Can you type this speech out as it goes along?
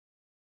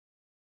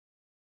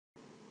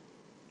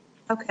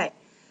Okay,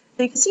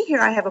 so you can see here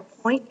I have a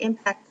point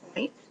impact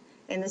point,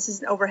 and this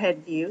is an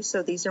overhead view,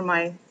 so these are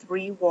my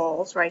 3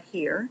 walls right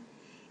here.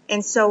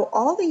 And so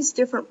all these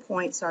different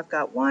points, so I've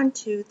got 1,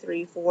 2,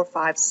 3, 4,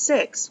 5,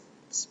 6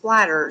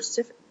 splatters,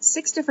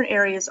 6 different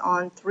areas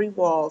on 3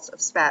 walls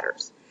of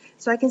spatters.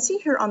 So I can see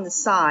here on the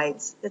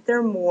sides that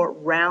they're more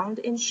round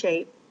in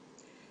shape.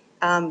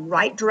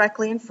 Right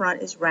directly in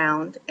front is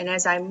round, and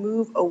as I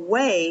move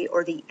away,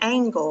 or the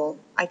angle,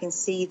 I can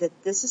see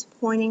that this is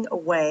pointing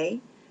away,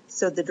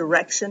 so the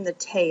direction, the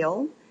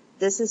tail,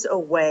 this is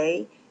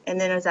away,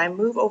 and then as I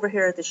move over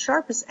here at the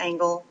sharpest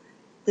angle,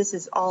 this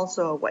is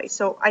also away.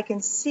 So I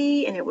can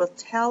see, and it will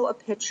tell a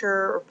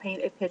picture or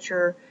paint a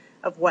picture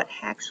of what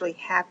actually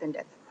happened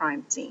at the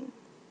crime scene.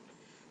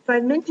 So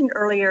I mentioned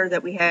earlier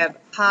that we have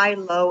high,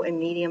 low, and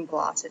medium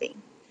velocity.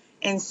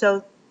 And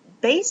so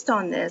based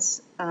on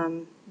this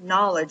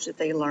knowledge that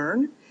they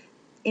learn,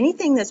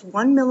 anything that's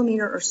 1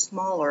 millimeter or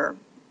smaller,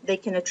 they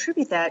can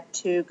attribute that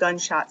to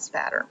gunshot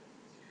spatter.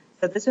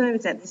 So this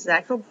is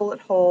actual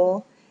bullet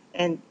hole,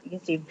 and you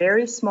can see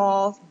very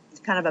small,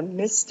 kind of a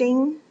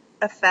misting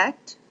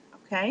effect,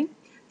 okay?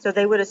 So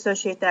they would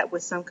associate that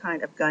with some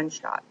kind of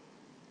gunshot.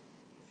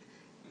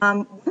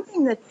 One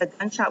thing that a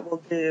gunshot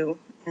will do,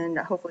 and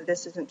hopefully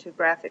this isn't too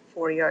graphic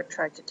for you, I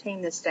tried to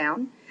tame this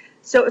down.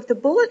 So if the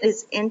bullet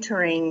is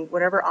entering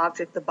whatever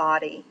object, the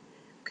body,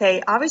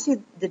 okay,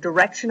 obviously the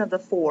direction of the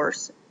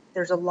force,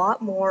 there's a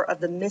lot more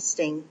of the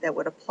misting that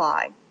would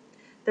apply.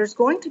 There's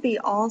going to be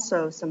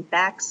also some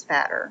back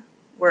spatter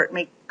where it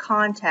makes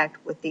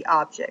contact with the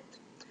object.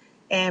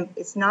 And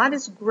it's not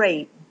as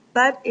great,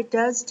 but it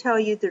does tell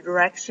you the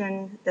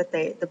direction that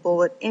the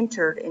bullet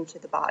entered into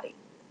the body.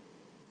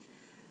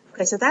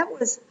 Okay, so that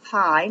was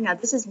high. Now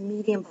this is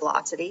medium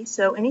velocity,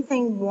 so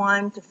anything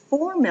 1 to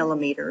 4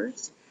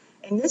 millimeters,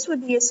 and this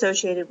would be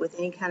associated with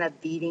any kind of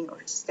beating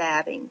or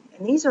stabbing.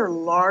 And these are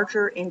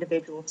larger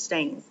individual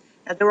stains.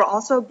 Now there will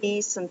also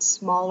be some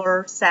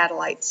smaller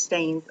satellite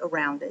stains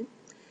around it.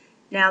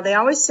 Now they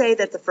always say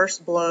that the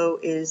first blow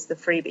is the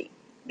freebie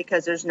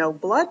because there's no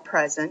blood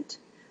present.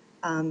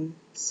 And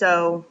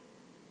sorry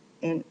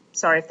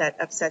if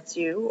that upsets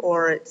you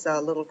or it's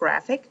a little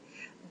graphic.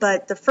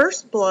 But the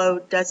first blow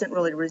doesn't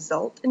really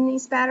result in any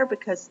spatter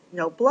because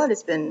no blood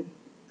has been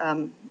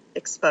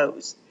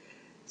exposed.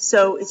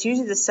 So it's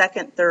usually the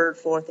second, third,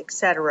 fourth,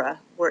 etc.,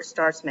 where it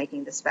starts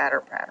making the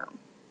spatter pattern.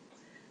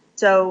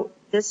 So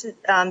this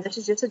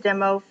is just a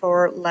demo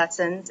for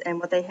lessons, and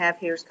what they have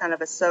here is kind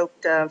of a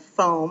soaked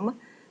foam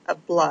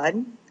of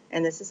blood,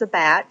 and this is a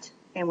bat,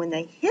 and when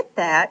they hit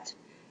that,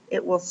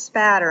 it will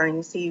spatter, and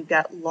you see you've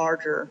got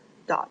larger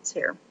dots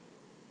here.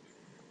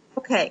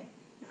 Okay.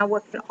 Now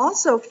what can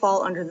also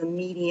fall under the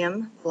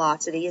medium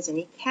velocity is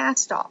any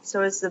cast off.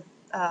 So as the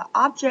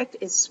object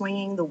is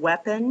swinging the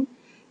weapon,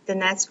 then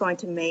that's going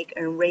to make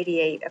and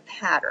radiate a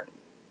pattern.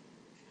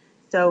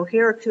 So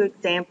here are 2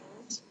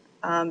 examples.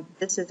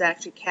 This is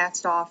actually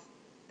cast off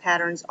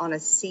patterns on a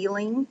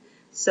ceiling,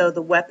 so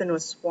the weapon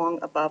was swung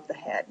above the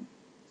head.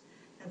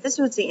 Now, this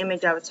was the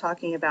image I was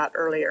talking about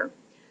earlier.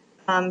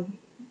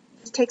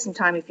 Just take some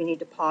time if you need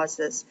to pause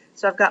this.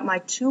 So I've got my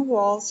 2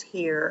 walls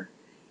here,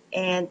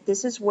 and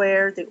this is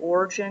where the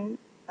origin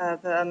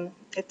of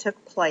it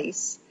took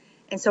place.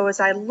 And so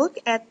as I look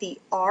at the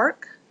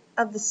arc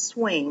of the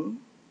swing,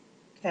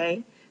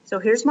 okay, so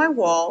here's my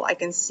wall. I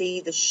can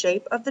see the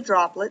shape of the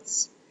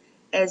droplets.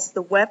 As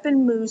the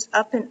weapon moves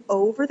up and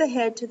over the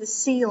head to the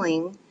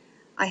ceiling,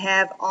 I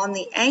have on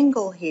the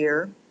angle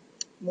here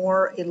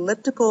more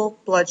elliptical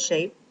blood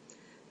shape.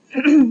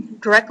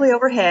 Directly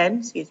overhead,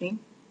 excuse me,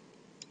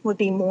 would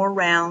be more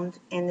round,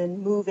 and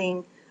then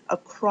moving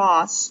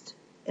across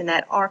in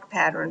that arc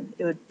pattern,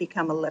 it would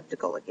become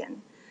elliptical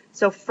again.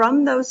 So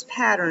from those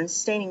patterns,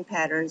 staining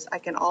patterns, I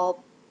can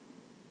all,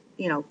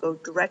 go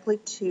directly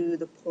to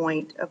the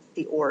point of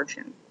the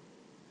origin.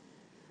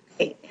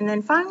 Okay, and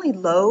then finally,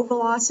 low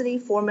velocity,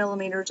 4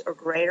 millimeters or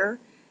greater.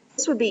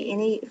 This would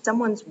be if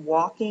someone's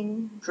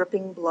walking,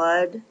 dripping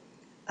blood,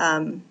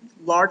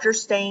 larger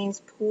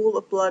stains, pool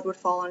of blood would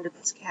fall under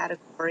this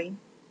category.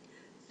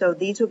 So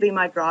these would be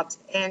my drops.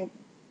 And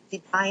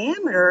the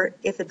diameter,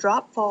 if a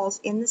drop falls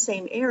in the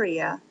same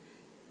area,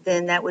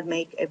 then that would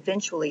make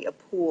eventually a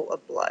pool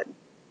of blood.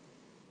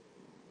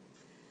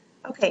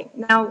 Okay,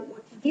 now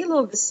it can be a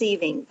little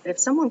deceiving, but if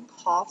someone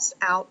coughs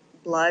out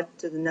blood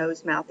to the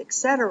nose, mouth,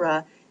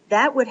 etc.,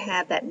 that would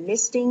have that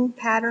misting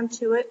pattern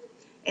to it,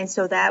 and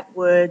so that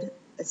would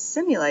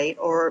simulate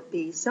or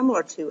be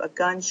similar to a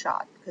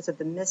gunshot because of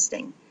the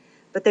misting.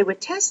 But they would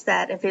test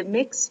that if it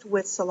mixed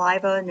with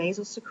saliva,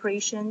 nasal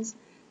secretions,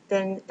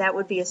 then that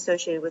would be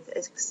associated with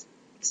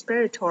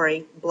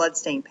expiratory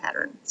bloodstain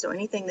pattern. So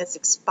anything that's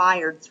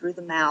expired through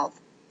the mouth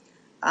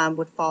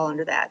would fall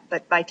under that.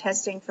 But by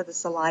testing for the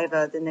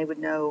saliva, then they would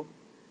know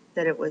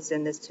that it was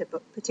in this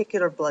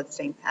particular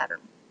bloodstain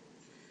pattern.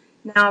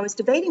 Now, I was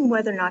debating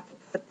whether or not to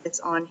put this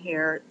on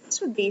here.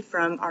 This would be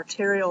from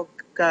arterial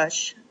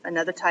gush,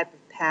 another type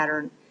of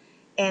pattern.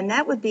 And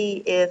that would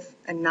be if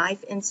a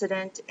knife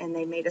incident and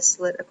they made a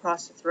slit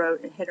across the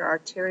throat and hit our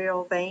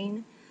arterial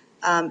vein.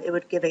 it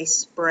would give a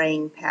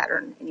spraying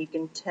pattern, and you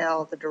can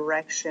tell the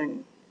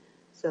direction.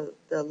 So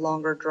the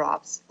longer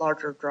drops,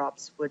 larger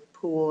drops would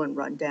pool and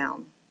run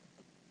down.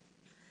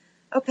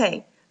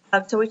 Okay,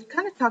 so we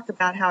kind of talked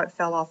about how it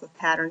fell off of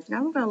patterns.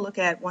 Now we're going to look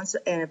at once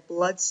a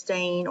blood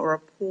stain or a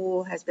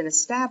pool has been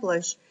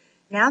established,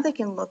 now they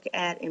can look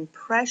at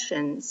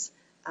impressions,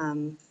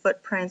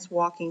 footprints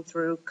walking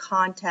through,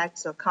 contact.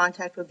 So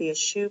contact would be a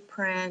shoe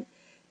print.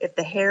 If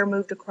the hair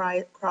moved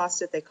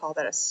across it, they call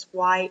that a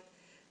swipe.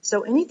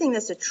 So anything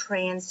that's a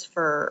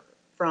transfer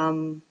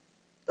from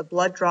the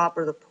blood drop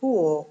or the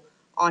pool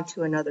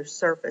onto another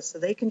surface. So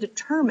they can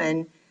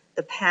determine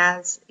the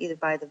paths either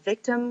by the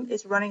victim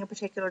is running a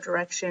particular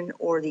direction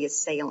or the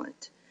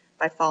assailant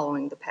by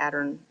following the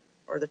pattern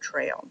or the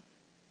trail.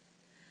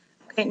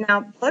 Okay,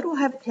 now blood will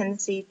have a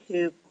tendency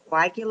to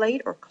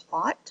coagulate or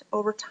clot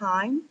over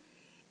time,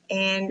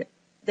 and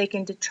they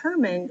can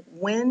determine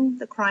when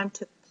the crime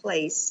took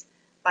place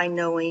by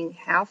knowing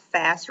how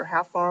fast or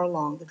how far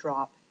along the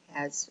drop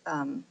has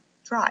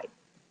dried.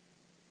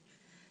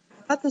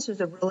 I thought this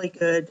was a really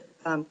good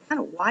kind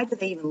of why do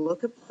they even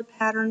look at blood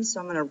patterns? So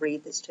I'm going to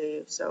read this to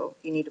you, so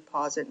you need to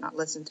pause it and not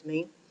listen to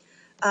me.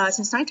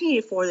 Since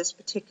 1984, this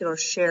particular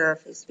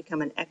sheriff has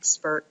become an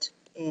expert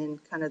in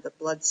kind of the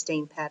blood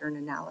stain pattern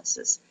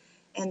analysis.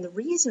 And the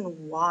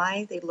reason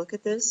why they look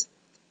at this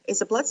is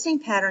the blood stain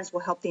patterns will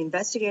help the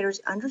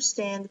investigators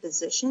understand the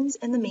positions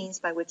and the means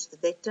by which the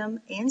victim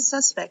and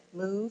suspect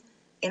moved,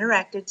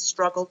 interacted,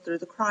 struggled through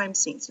the crime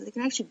scene. So they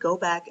can actually go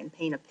back and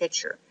paint a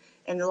picture.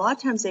 And a lot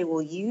of times they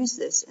will use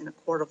this in a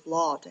court of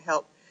law to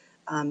help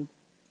kind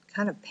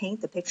of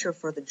paint the picture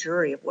for the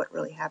jury of what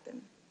really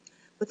happened.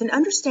 With an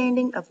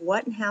understanding of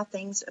what and how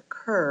things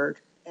occurred,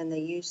 and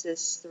they use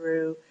this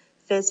through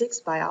physics,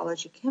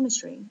 biology,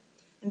 chemistry,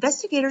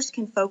 investigators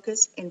can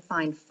focus and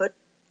find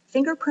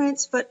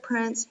fingerprints,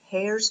 footprints,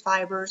 hairs,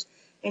 fibers,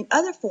 and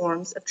other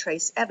forms of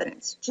trace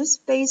evidence,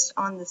 just based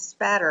on the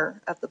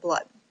spatter of the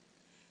blood.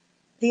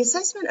 The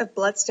assessment of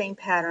blood stain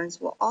patterns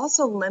will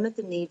also limit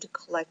the need to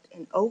collect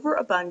an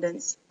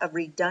overabundance of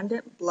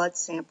redundant blood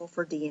sample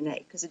for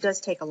DNA, because it does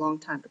take a long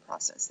time to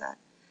process that.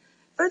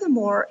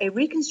 Furthermore, a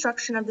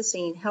reconstruction of the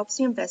scene helps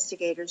the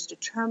investigators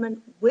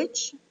determine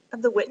which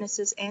of the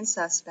witnesses and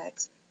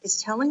suspects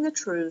is telling the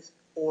truth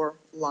or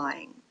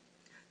lying.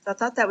 So I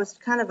thought that was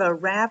kind of a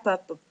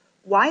wrap-up of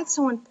why it's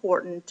so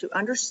important to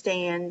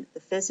understand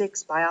the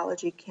physics,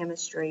 biology,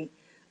 chemistry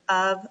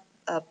of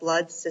a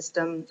blood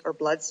system or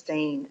blood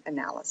stain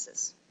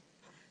analysis.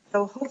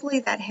 So hopefully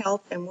that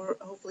helped, and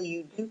hopefully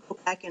you do go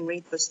back and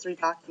read those 3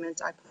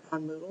 documents I put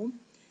on Moodle,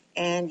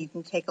 and you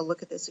can take a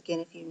look at this again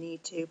if you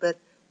need to. But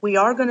we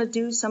are going to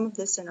do some of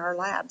this in our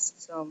labs,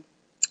 so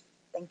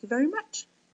thank you very much.